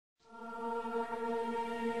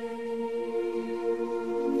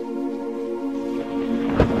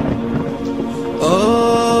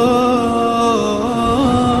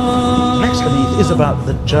about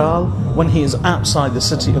Dajjal. When he is outside the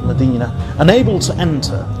city of Medina, unable to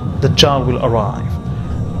enter, Dajjal will arrive.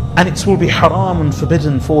 And it will be haram and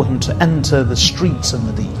forbidden for him to enter the streets of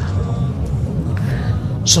Medina.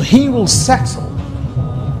 So he will settle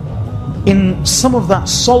in some of that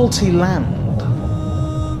salty land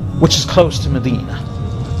which is close to Medina.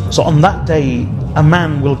 So on that day, a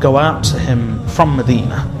man will go out to him from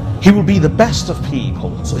Medina. He will be the best of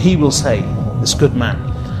people. So he will say, this good man,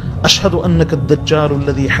 أشهد أنك الدجال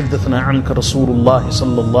الذي حدثنا عنك رسول الله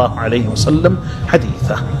صلى الله عليه وسلم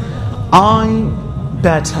حديثه. I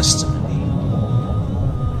bear testimony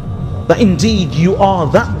that indeed you are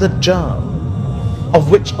that Dajjal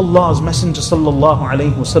of which Allah's Messenger sallallahu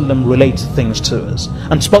alayhi wasallam related things to us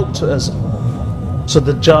and spoke to us. So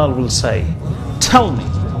Dajjal will say, tell me,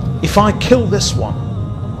 if I kill this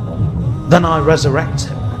one, then I resurrect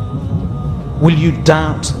him. Will you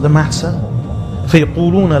doubt the matter?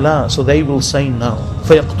 فَيَقُولُونَ لَا. So they will say no.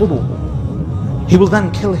 فَيَقْتُلُهُ. He will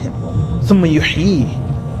then kill him. ثُمَّ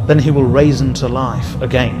يُحْيِيهِ. Then he will raise him to life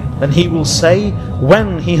again. Then he will say,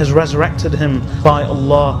 when he has resurrected him, by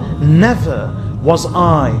Allah, never was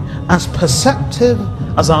I as perceptive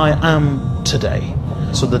as I am today.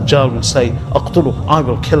 So the Dajjal will say, أَقْتُلُهُ. I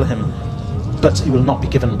will kill him, but he will not be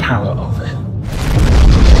given power over him.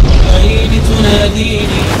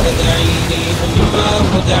 تناديني تدعيني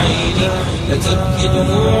أماه دعيني لتبكي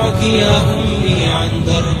دموعك يا أمي عن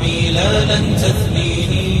دربي لا لن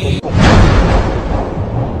تثنيني.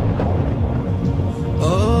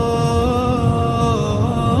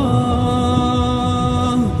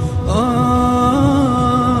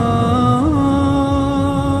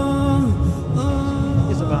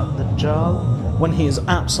 Is about Dajjal when he is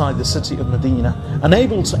outside the city of Medina,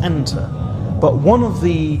 unable to enter. But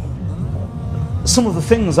some of the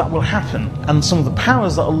things that will happen and some of the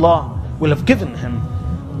powers that Allah will have given him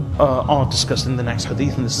are discussed in the next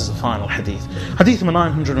hadith, and this is the final hadith. Hadith number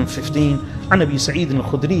 915, عن أبي سعيد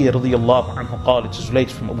الخدري رضي الله عنه قال, it is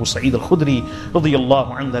related from Abu Sa'id al-Khudri رضي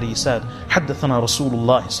الله عنه that he said, حدثنا رسول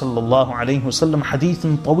الله صلى الله عليه وسلم حديث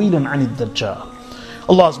طويل عن الدجال.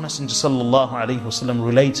 Allah's Messenger صلى الله عليه وسلم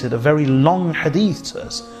related a very long hadith to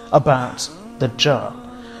us about Dajjal.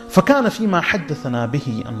 فكان فيما حدثنا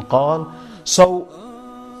به أن قال, so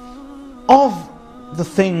of the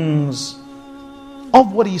things,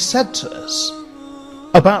 of what he said to us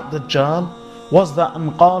about Dajjal was that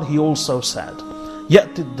أن قال, he also said,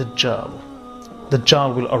 يأتي الدجال,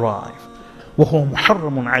 Dajjal will arrive, وهو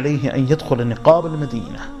محرم عليه أن يدخل نقاب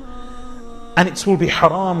المدينة, and it will be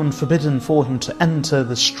haram and forbidden for him to enter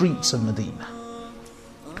the streets of Medina.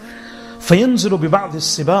 فينزل ببعض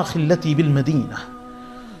السباخ التي بالمدينة.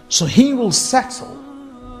 So he will settle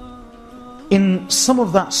in some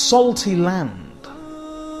of that salty land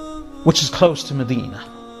which is close to Medina.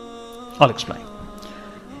 I'll explain.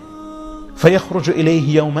 فَيَخْرُجُ إِلَيْهِ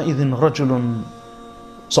يَوْمَئِذٍ رَجُلٌ.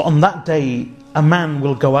 So on that day, a man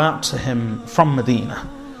will go out to him from Medina.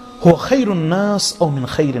 هُوَ خَيْرُ النَّاسِ أَوْ مِنْ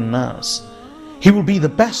خَيْرِ النَّاسِ. He will be the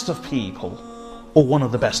best of people or one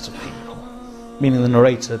of the best of people. Meaning the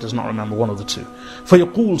narrator does not remember one of the two.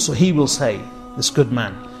 فَيَقُولُ. So he will say, this good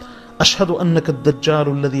man, أشهد أنك الدجال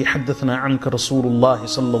الذي حدثنا عنك رسول الله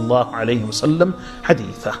صلى الله عليه وسلم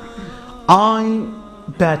حديثه. I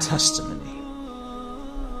bear testimony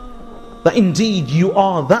that indeed you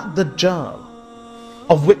are that Dajjal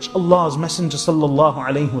of which Allah's Messenger صلى الله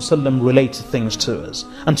عليه وسلم related things to us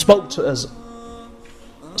and spoke to us.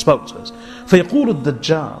 فيقول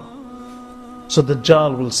الدجال. So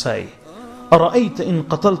Dajjal will say, أرأيت إن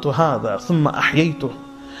قتلت هذا ثم أحييته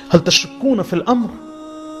هل تشكون في الأمر.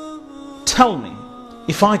 Tell me,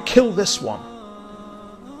 if I kill this one,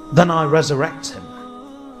 then I resurrect him,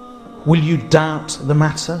 will you doubt the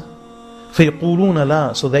matter? فَيَقُولُونَ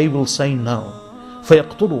لَا. So they will say no.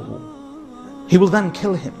 فَيَقْتُلُهُ. He will then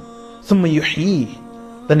kill him. ثُمَّ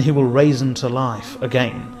يُحْيِيهِ. Then he will raise him to life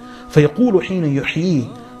again. فَيَقُولُ حِينَ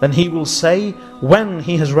يُحْيِيهِ. Then he will say, when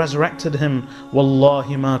he has resurrected him, وَاللَّهِ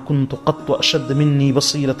مَا كُنْتُ قَطُّ أَشَدَّ مِنِّي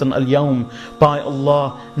بَصِيرَةً الْيَوْمِ. By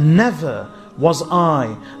Allah, never was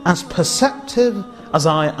I as perceptive as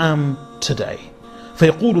I am today.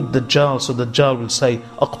 فيقول الدجال. So Dajjal will say,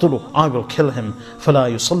 أقتله. I will kill him. فلا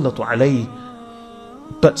يسلط عليه.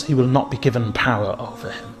 But he will not be given power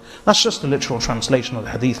over him. That's just a literal translation of the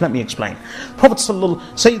hadith. Let me explain. Prophet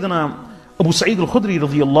Sayyidina Abu Sa'id al-Khudri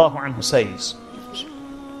radiyallahu anhu says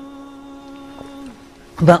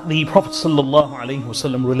that the Prophet sallallahu alaihi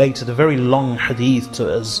wasallam related a very long hadith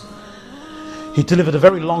to us. He delivered a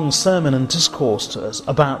very long sermon and discourse to us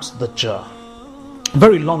about Dajjal. A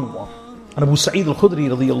very long one. And Abu Sa'id al-Khudri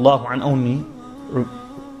radiyallahu anhu only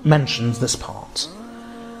mentions this part.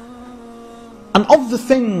 And of the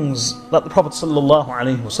things that the Prophet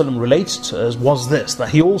ﷺ related to us was this, that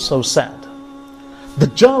he also said,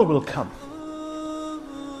 Dajjal will come,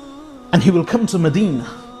 and he will come to Medina,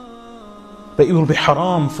 but it will be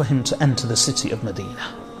haram for him to enter the city of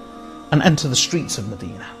Medina and enter the streets of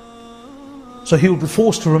Medina. So he will be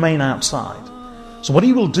forced to remain outside. So what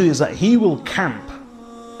he will do is that he will camp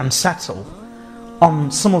and settle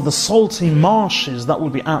on some of the salty marshes that will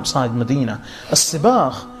be outside Medina.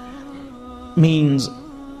 As-Sibah means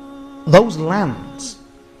those lands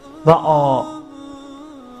that are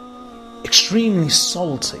extremely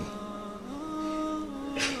salty,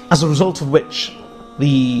 as a result of which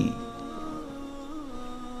the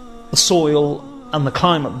soil and the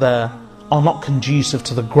climate there are not conducive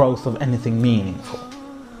to the growth of anything meaningful.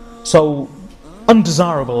 So,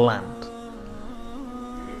 undesirable land.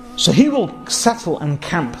 So he will settle and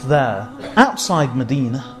camp there, outside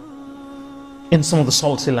Medina, in some of the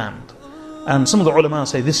salty land. And some of the ulama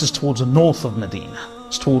say this is towards the north of Medina.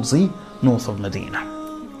 It's towards the north of Medina.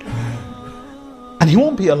 And he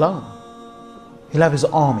won't be alone. He'll have his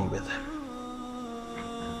army with him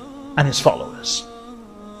and his followers.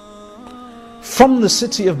 From the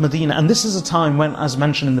city of Medina, and this is a time when, as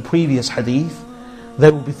mentioned in the previous hadith,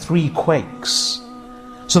 there will be 3 quakes.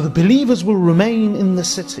 So the believers will remain in the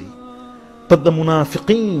city, but the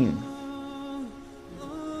munafiqeen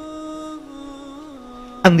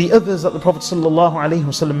and the others that the Prophet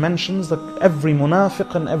ﷺ mentions, that every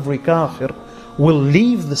munafiq and every kafir will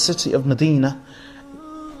leave the city of Medina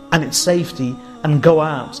and its safety and go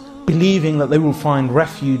out, believing that they will find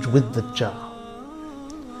refuge with Dajjal.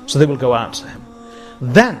 So they will go out to him.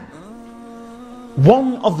 Then,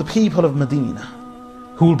 one of the people of Medina,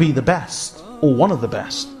 who will be the best, or one of the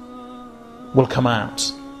best, will come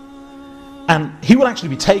out. And he will actually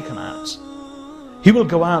be taken out. He will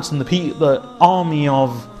go out and the army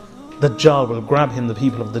of Dajjal will grab him, the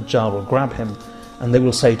people of Dajjal will grab him, and they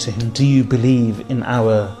will say to him, do you believe in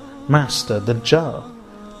our master, Dajjal?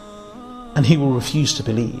 And he will refuse to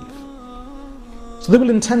believe. So they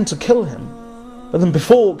will intend to kill him, but then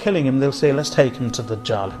before killing him, they'll say, let's take him to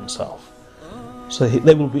Dajjal himself. So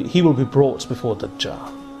he will be brought before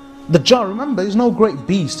Dajjal. Dajjal, remember, is no great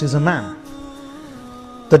beast, he's a man.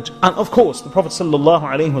 And of course, the Prophet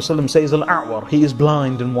ﷺ says, Al-A'war, he is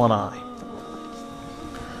blind in one eye.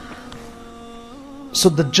 So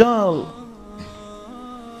Dajjal,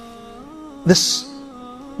 this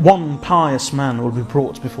one pious man will be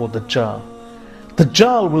brought before Dajjal.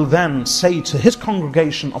 Dajjal will then say to his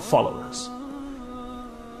congregation of followers,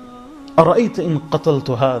 أَرَأَيْتَ إِن قَتَلْتُ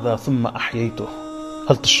هَذَا ثُمَّ أَحْيَيْتُهُ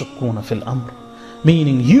هَلْ تَشُكُّونَ فِي الْأَمْرِ?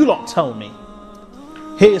 Meaning, you lot tell me,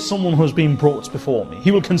 here is someone who has been brought before me.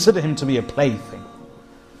 He will consider him to be a plaything.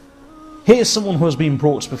 Here is someone who has been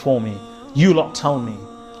brought before me. You lot tell me,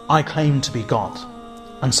 I claim to be God,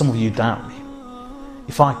 and some of you doubt me.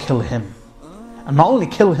 If I kill him, and not only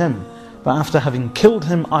kill him, but after having killed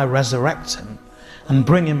him, I resurrect him and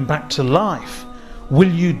bring him back to life,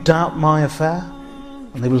 will you doubt my affair?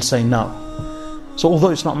 And they will say no. So although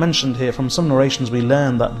it's not mentioned here, from some narrations we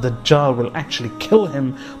learn that Dajjal will actually kill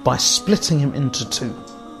him by splitting him into 2.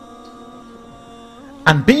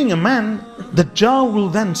 And being a man, Dajjal will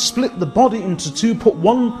then split the body into 2, put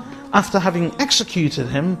one, after having executed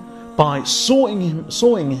him by sawing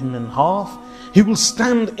him in half, he will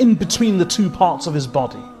stand in between the 2 parts of his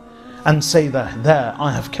body and say that, there,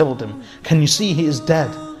 I have killed him. Can you see he is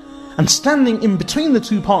dead? And standing in between the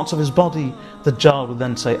 2 parts of his body, Dajjal will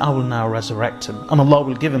then say, I will now resurrect him. And Allah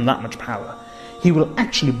will give him that much power. He will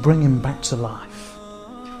actually bring him back to life.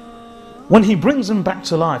 When he brings him back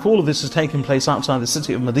to life, all of this is taking place outside the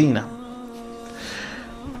city of Medina.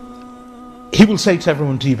 He will say to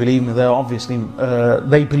everyone, do you believe me?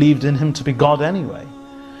 They believed in him to be God anyway.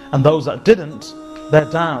 And those that didn't, their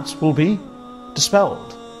doubts will be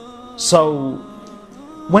dispelled. So,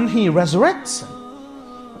 when he resurrects him,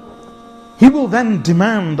 he will then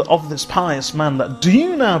demand of this pious man that, do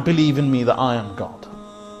you now believe in me that I am God?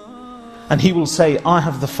 And he will say, I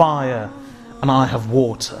have the fire and I have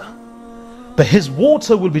water. But his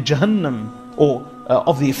water will be Jahannam, or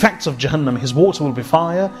of the effects of Jahannam, his water will be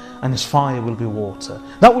fire and his fire will be water.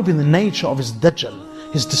 That will be the nature of his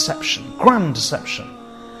Dajjal, his deception, grand deception.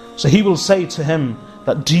 So he will say to him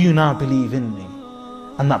that, do you now believe in me?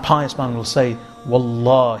 And that pious man will say,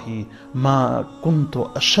 Wallahi ma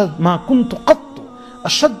kuntu qattu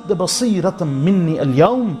ashad basiratan minni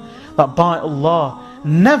al-yawm, that by Allah,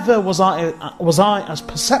 never was I as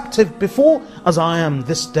perceptive before as I am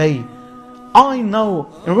this day. I know.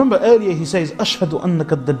 Remember earlier he says, أشهد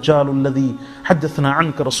أنك الدجال الذي حدثنا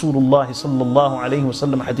عنك رسول الله صلى الله عليه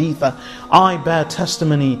وسلم حديثا. I bear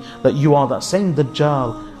testimony that you are that same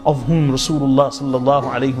Dajjal of whom Rasulullah صلى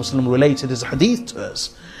الله عليه وسلم related his hadith to us.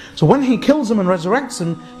 So when he kills him and resurrects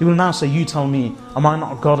him, he will now say, you tell me, am I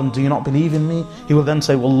not God and do you not believe in me? He will then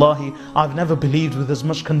say, Wallahi, I've never believed with as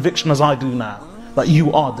much conviction as I do now, that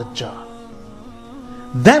you are Dajjal.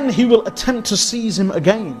 Then he will attempt to seize him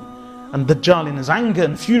again. And Dajjal in his anger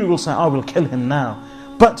and fury will say, I will kill him now.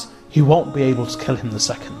 But he won't be able to kill him the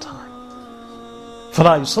second time.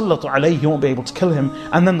 فَلَا يُسَلَّطُ عَلَيْهِ, he won't be able to kill him.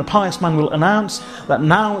 And then the pious man will announce that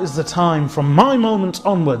now is the time from my moment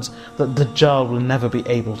onwards that Dajjal will never be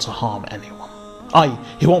able to harm anyone.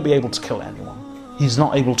 He won't be able to kill anyone. He's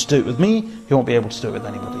not able to do it with me, he won't be able to do it with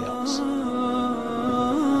anybody else.